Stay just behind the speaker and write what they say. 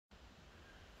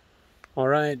All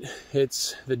right,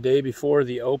 it's the day before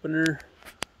the opener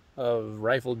of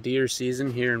rifle deer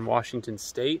season here in Washington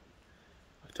State,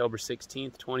 October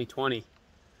 16th, 2020.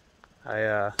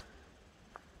 I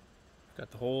got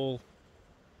the whole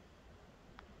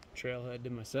trailhead to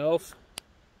myself.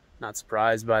 Not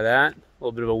surprised by that. A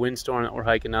little bit of a windstorm that we're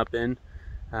hiking up in,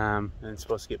 and it's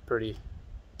supposed to get pretty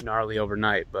gnarly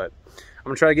overnight, but I'm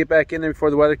gonna try to get back in there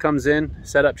before the weather comes in,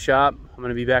 set up shop. I'm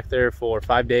gonna be back there for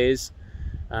 5 days.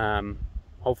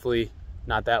 Hopefully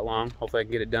not that long. Hopefully I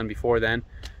can get it done before then.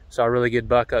 Saw a really good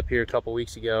buck up here a couple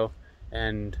weeks ago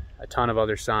and a ton of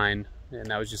other sign, and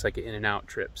that was just like an in and out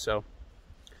trip. So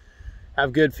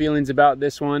have good feelings about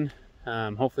this one.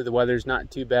 Hopefully the weather's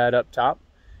not too bad up top,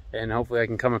 and hopefully I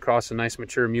can come across a nice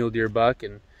mature mule deer buck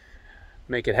and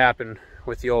make it happen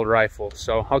with the old rifle.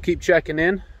 So I'll keep checking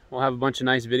in. We'll have a bunch of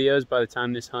nice videos by the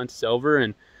time this hunt is over,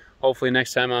 and hopefully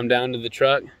next time I'm down to the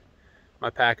truck,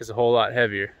 my pack is a whole lot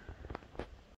heavier.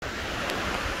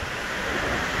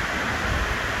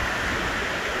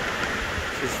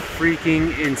 This is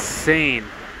freaking insane.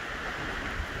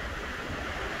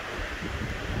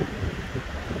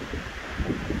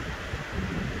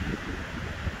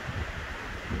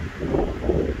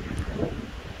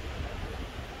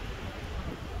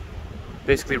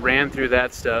 Basically ran through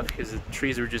that stuff because the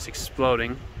trees were just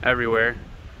exploding everywhere.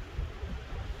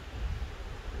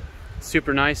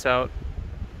 Super nice out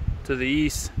to the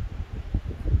east.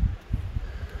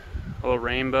 A little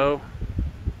rainbow.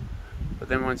 But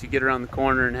then once you get around the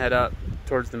corner and head up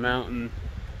towards the mountain,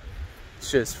 it's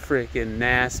just freaking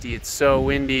nasty. It's so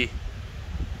windy.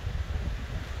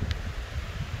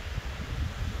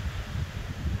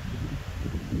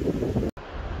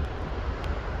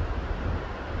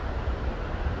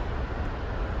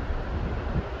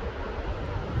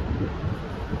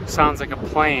 Sounds like a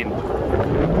plane.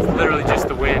 It's literally just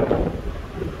the wind.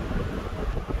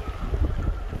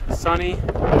 Sunny,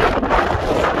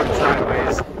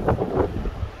 sideways.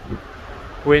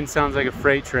 Wind sounds like a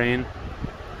freight train.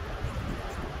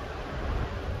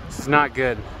 This is not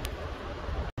good.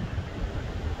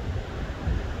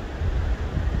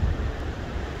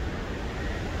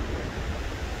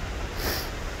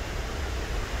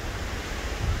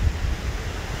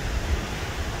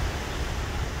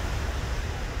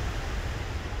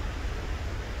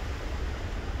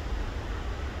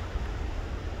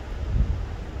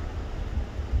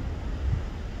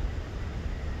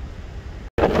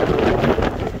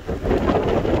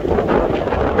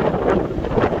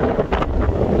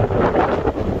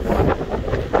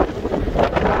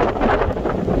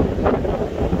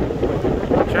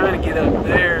 Up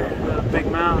there, the big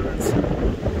mountains.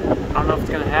 I don't know if it's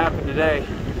gonna happen today.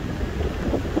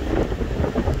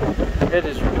 It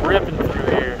is ripping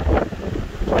through here.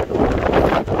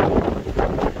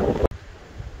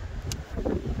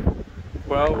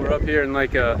 Well, we're up here in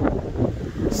like a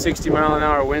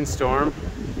 60-mile-an-hour windstorm.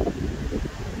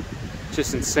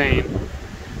 Just insane.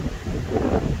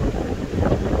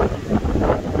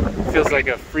 Feels like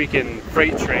a freaking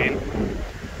freight train,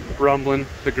 rumbling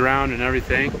the ground and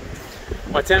everything.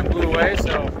 My tent blew away,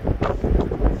 so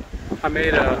I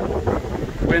made a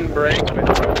windbreak with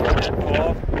a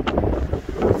pole.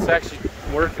 It's actually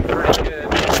working pretty good.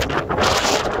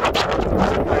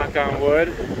 Knock on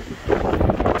wood.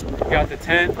 Got the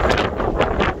tent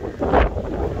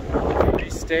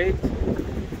re-staked.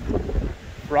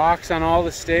 Rocks on all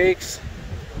the stakes.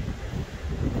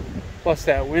 Plus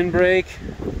that windbreak.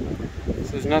 So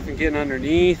there's nothing getting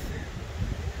underneath.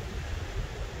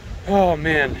 Oh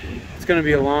man. It's gonna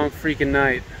be a long freaking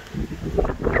night.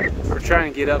 We're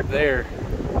trying to get up there.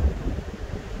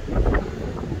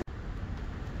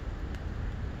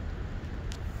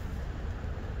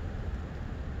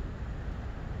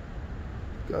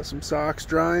 Got some socks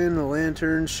drying, the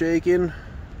lantern shaking.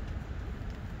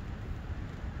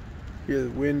 Hear the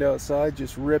wind outside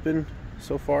just ripping.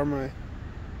 So far my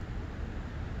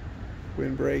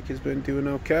windbreak has been doing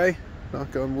okay.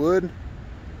 Knock on wood.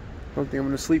 Don't think I'm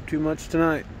gonna sleep too much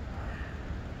tonight.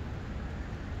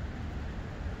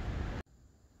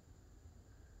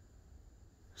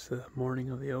 It's the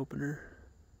morning of the opener.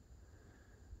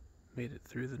 Made it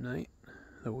through the night.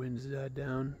 The wind's died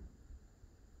down.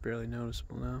 Barely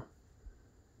noticeable now.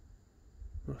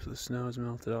 Most of the snow has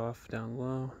melted off down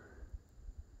low.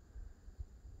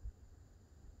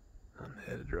 I'm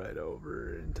headed right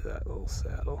over into that little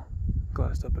saddle.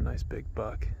 Glassed up a nice big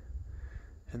buck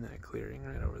in that clearing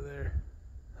right over there.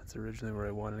 That's originally where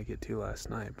I wanted to get to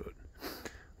last night, but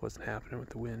wasn't happening with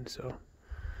the wind, so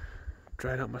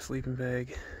dried out my sleeping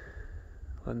bag,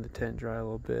 letting the tent dry a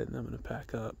little bit, and I'm going to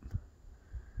pack up,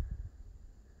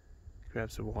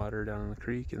 grab some water down in the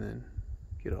creek, and then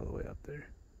get all the way up there.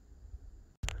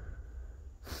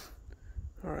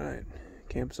 All right,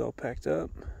 camp's all packed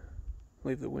up.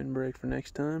 Leave the windbreak for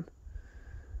next time.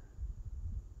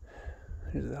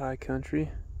 Here's the high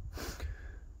country.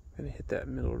 Gonna hit that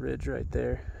middle ridge right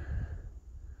there.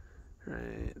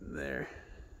 Right there.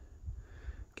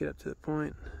 Get up to the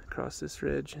point, cross this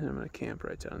ridge, and I'm gonna camp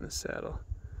right down this saddle.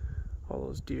 All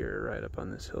those deer are right up on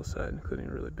this hillside, including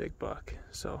a really big buck.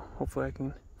 So hopefully I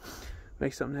can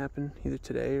make something happen either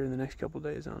today or in the next couple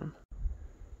days on them.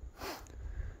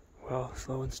 Well,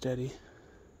 slow and steady.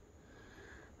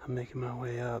 I'm making my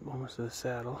way up almost to the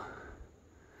saddle.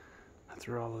 I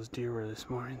threw all those deer were this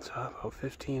morning, so about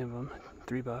 15 of them,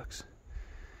 3 bucks,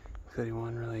 including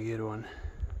one really good one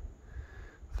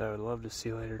that I would love to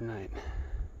see later tonight.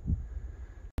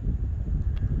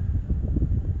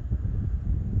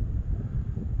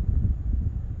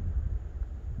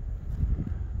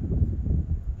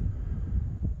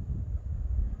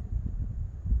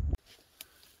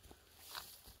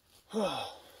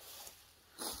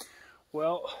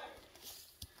 Well,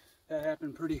 that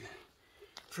happened pretty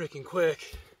freaking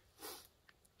quick.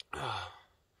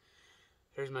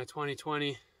 There's my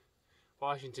 2020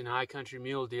 Washington high country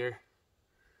mule deer.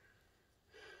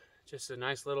 Just a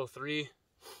nice little 3.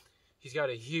 He's got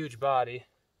a huge body.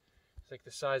 It's like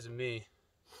the size of me.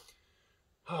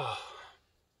 The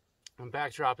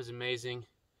backdrop is amazing.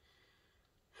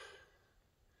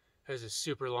 It was a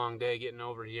super long day getting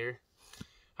over here.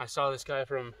 I saw this guy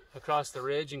from across the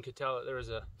ridge and could tell that there was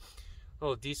a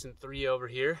little decent 3 over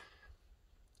here,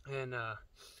 and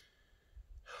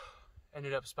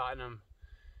ended up spotting him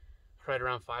right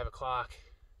around 5 o'clock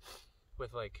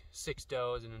with like 6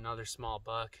 does and another small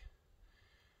buck.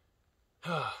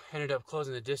 Ended up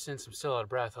closing the distance. I'm still out of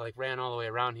breath. I like ran all the way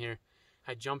around here.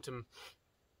 I jumped him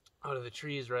out of the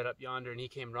trees right up yonder, and he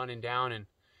came running down and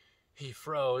he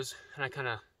froze, and I kind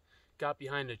of got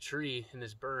behind a tree in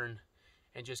this burn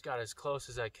and just got as close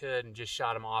as I could and just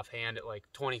shot him offhand at like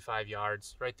 25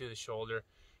 yards right through the shoulder.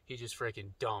 He just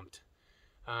freaking dumped.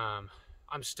 I'm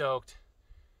stoked.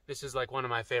 This is like one of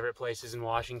my favorite places in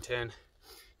Washington.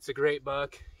 It's a great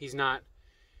buck. He's not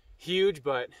huge,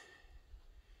 but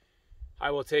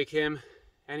I will take him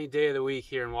any day of the week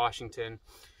here in Washington,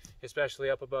 especially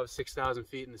up above 6,000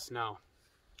 feet in the snow.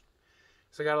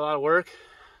 So I got a lot of work.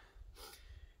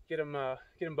 Get him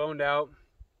boned out.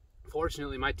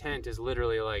 Fortunately, my tent is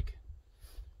literally like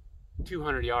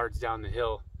 200 yards down the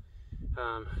hill.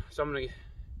 So I'm gonna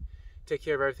take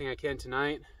care of everything I can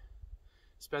tonight,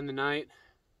 spend the night,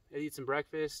 eat some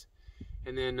breakfast,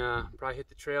 and then probably hit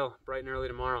the trail bright and early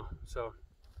tomorrow. So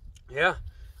yeah,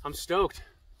 I'm stoked.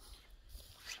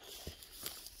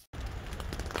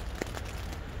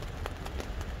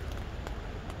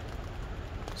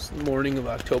 It's the morning of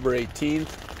October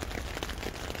 18th.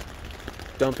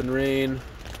 Dumping rain,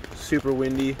 super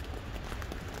windy,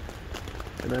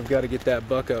 and I've got to get that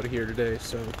buck out of here today,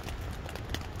 so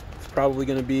it's probably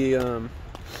going to be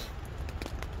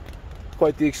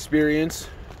quite the experience,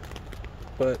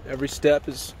 but every step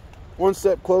is one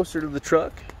step closer to the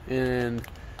truck, and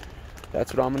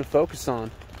that's what I'm going to focus on.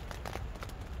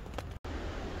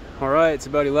 Alright, it's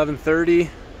about 11:30.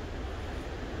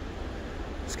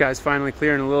 The sky's finally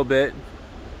clearing a little bit,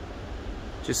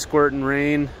 just squirting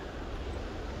rain.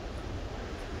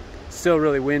 Still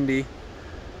really windy.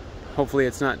 Hopefully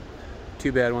it's not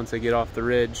too bad once I get off the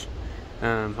ridge.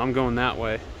 I'm going that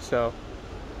way, so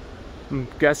I'm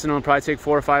guessing it'll probably take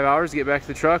 4 or 5 hours to get back to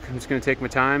the truck. I'm just gonna take my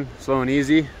time, slow and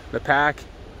easy. The pack,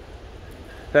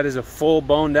 that is a full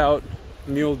boned out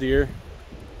mule deer,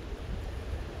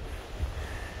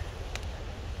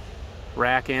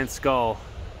 rack and skull,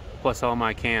 plus all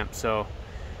my camp. So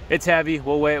it's heavy.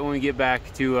 We'll weigh it when we get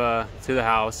back to the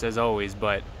house as always,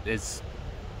 but it's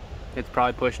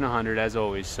probably pushing 100 as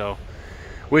always, so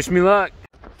wish me luck.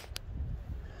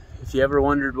 If you ever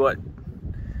wondered what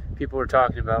people are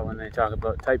talking about when they talk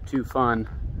about type 2 fun,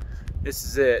 this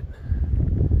is it.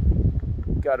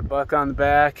 Got a buck on the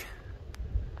back,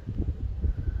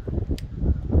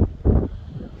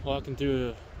 walking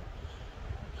through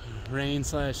a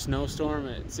rain/snowstorm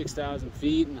at 6,000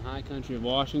 feet in the high country of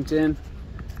Washington.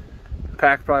 The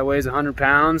pack probably weighs 100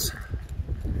 pounds,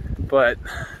 but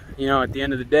you know, at the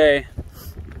end of the day,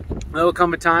 there will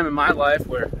come a time in my life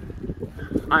where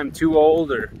I'm too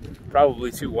old or probably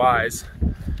too wise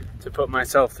to put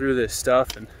myself through this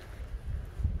stuff, and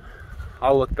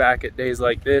I'll look back at days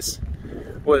like this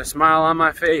with a smile on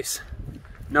my face,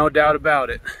 no doubt about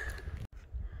it.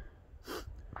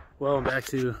 Well, I'm back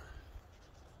to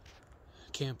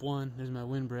Camp 1. There's my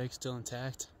windbreak still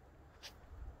intact.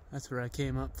 That's where I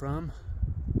came up from.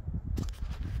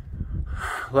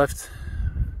 Left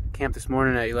camp this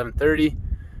morning at 11:30.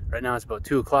 Right now it's about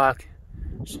 2 o'clock.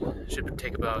 Should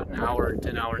take about an hour to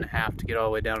an hour and a half to get all the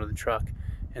way down to the truck,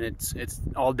 and it's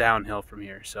all downhill from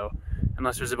here. So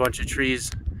unless there's a bunch of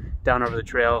trees down over the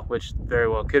trail, which very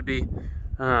well could be,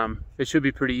 it should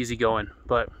be pretty easy going.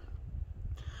 But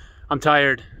I'm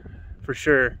tired for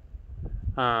sure,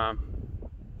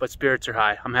 but spirits are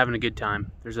high. I'm having a good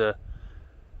time. There's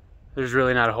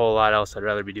really not a whole lot else I'd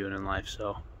rather be doing in life,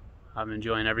 so I'm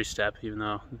enjoying every step, even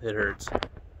though it hurts.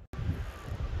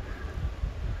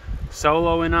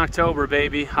 Solo in October,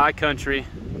 baby. High country.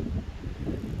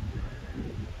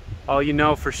 All you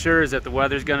know for sure is that the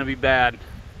weather's gonna be bad.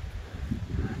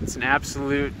 It's an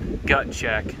absolute gut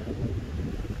check.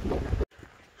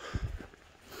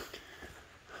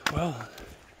 Well,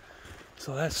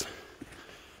 so that's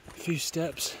a few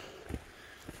steps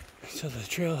to the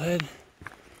trailhead.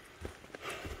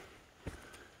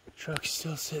 Truck's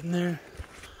still sitting there.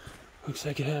 Looks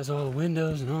like it has all the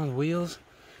windows and all the wheels.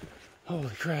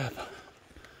 Holy crap.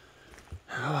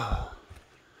 Oh.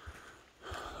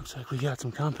 Looks like we got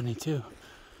some company too.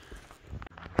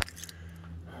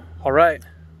 All right,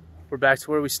 we're back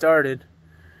to where we started.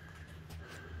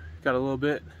 Got a little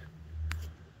bit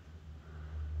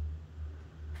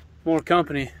more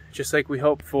company, just like we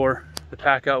hoped for. The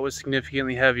pack out was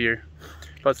significantly heavier,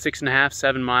 about 6.5,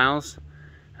 7 miles.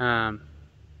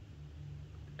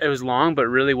 It was long, but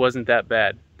really wasn't that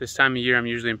bad. This time of year, I'm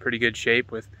usually in pretty good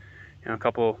shape with, a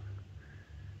couple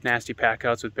nasty pack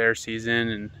outs with bear season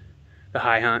and the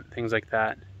high hunt, things like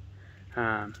that.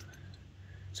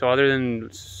 So other than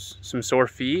some sore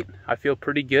feet, I feel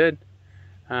pretty good.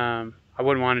 I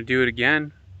wouldn't want to do it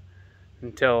again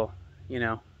until,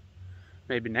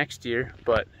 maybe next year,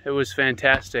 but it was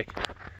fantastic.